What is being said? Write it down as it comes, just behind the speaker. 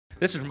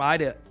This is from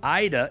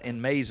Ida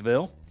in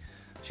Maysville.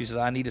 She says,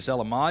 I need to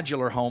sell a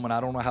modular home, and I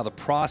don't know how the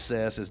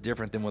process is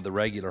different than with a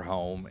regular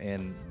home.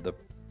 And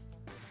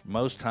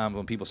most times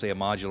when people say a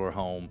modular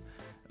home,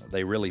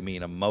 they really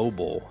mean a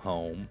mobile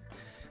home.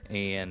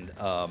 And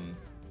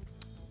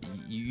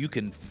you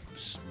can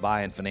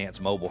buy and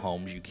finance mobile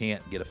homes. You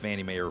can't get a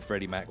Fannie Mae or a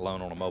Freddie Mac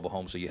loan on a mobile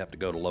home, so you have to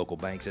go to local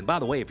banks. And by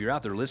the way, if you're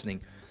out there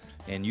listening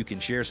and you can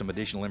share some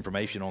additional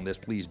information on this,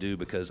 please do,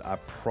 because I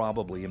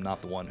probably am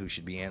not the one who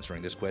should be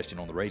answering this question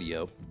on the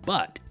radio.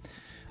 But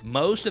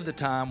most of the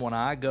time when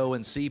I go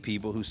and see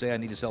people who say I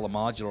need to sell a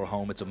modular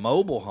home, it's a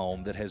mobile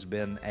home that has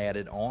been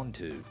added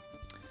onto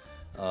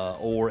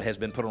or has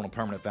been put on a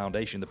permanent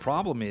foundation. The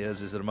problem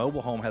is that a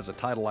mobile home has a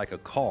title like a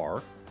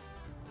car.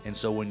 And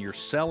so when you're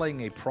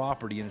selling a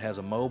property and it has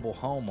a mobile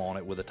home on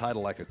it with a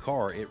title like a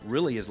car, it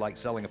really is like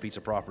selling a piece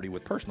of property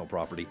with personal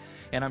property.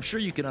 And I'm sure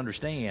you can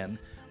understand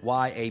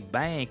why a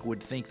bank would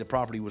think the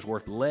property was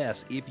worth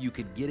less if you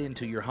could get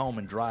into your home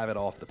and drive it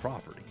off the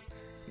property.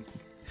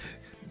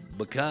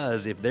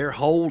 Because if they're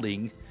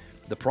holding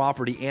the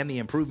property and the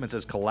improvements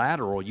as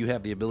collateral, you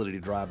have the ability to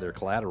drive their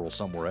collateral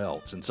somewhere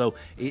else. And so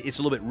it's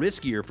a little bit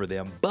riskier for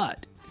them,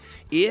 but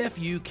if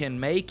you can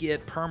make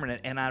it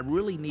permanent, and I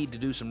really need to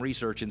do some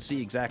research and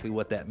see exactly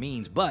what that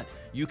means, but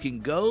you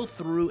can go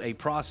through a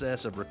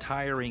process of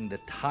retiring the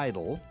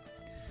title.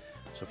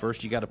 So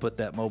first you got to put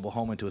that mobile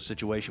home into a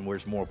situation where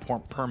it's more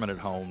permanent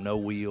home, no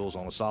wheels,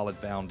 on a solid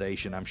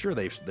foundation. I'm sure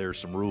there's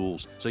some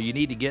rules. So you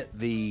need to get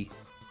the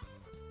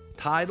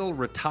title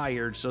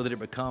retired so that it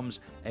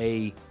becomes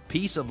a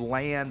piece of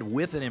land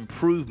with an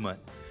improvement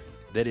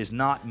that is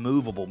not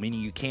movable,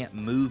 meaning you can't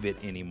move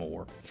it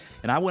anymore.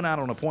 And I went out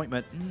on an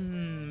appointment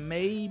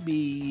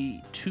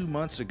maybe 2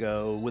 months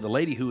ago with a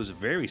lady who was a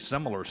very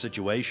similar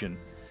situation,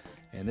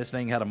 and this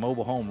thing had a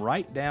mobile home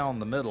right down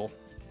the middle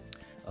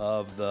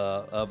of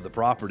the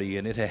property,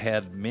 and it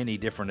had many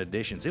different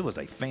additions. It was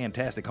a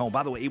fantastic home.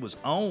 By the way, it was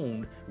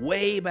owned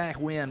way back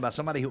when by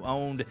somebody who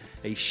owned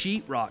a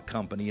sheetrock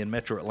company in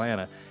Metro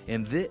Atlanta.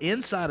 And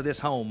inside of this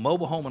home,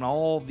 mobile home, and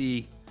all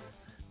the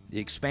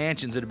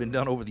expansions that have been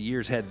done over the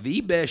years had the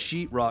best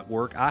sheetrock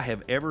work I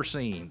have ever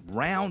seen.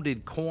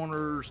 Rounded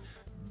corners,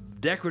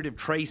 decorative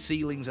tray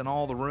ceilings in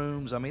all the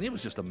rooms. I mean, it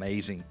was just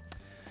amazing.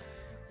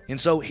 And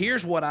so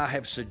here's what I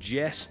have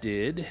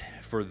suggested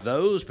for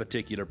those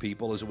particular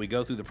people as we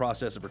go through the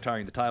process of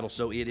retiring the title,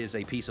 so it is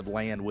a piece of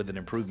land with an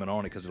improvement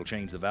on it because it'll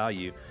change the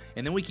value.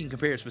 And then we can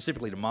compare it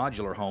specifically to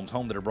modular homes,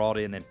 homes that are brought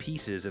in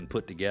pieces and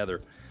put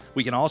together.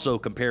 We can also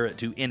compare it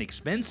to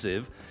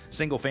inexpensive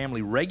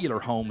single-family regular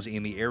homes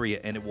in the area,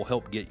 and it will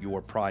help get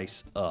your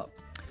price up.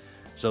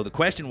 So the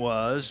question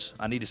was,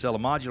 I need to sell a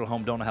modular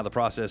home, don't know how the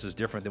process is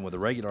different than with a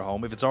regular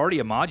home. If it's already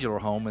a modular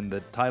home and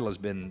the title has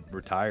been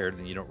retired,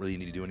 then you don't really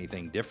need to do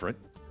anything different.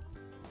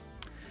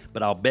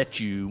 But I'll bet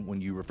you when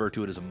you refer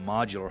to it as a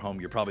modular home,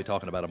 you're probably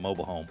talking about a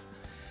mobile home.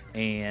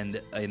 And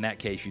in that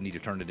case, you need to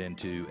turn it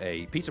into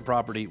a piece of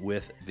property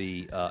with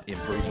the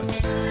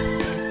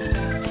improvements.